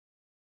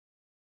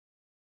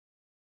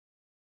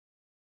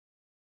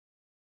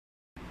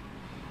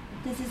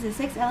This is a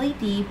 6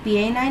 LED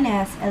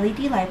BA9S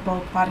LED light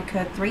bulb product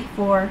code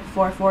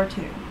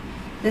 34442.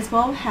 This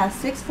bulb has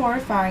 6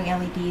 forward firing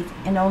LEDs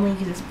and only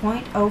uses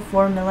 0.04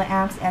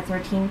 milliamps at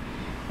 13.8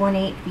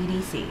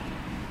 VDC.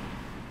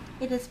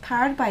 It is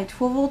powered by a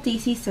 12-volt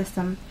DC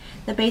system.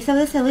 The base of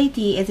this LED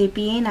is a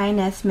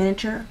BA9S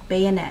miniature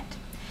bayonet.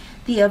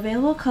 The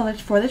available colors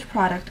for this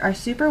product are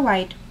super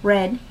white,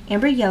 red,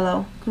 amber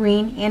yellow,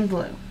 green, and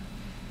blue.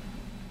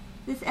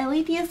 This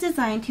LED is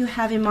designed to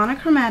have a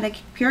monochromatic,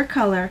 pure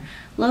color,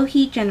 low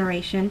heat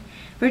generation,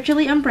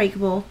 virtually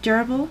unbreakable,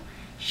 durable,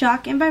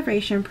 shock and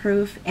vibration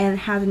proof, and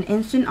has an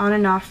instant on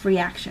and off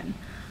reaction.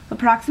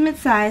 Approximate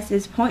size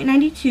is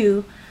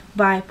 0.92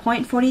 by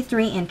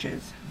 0.43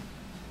 inches.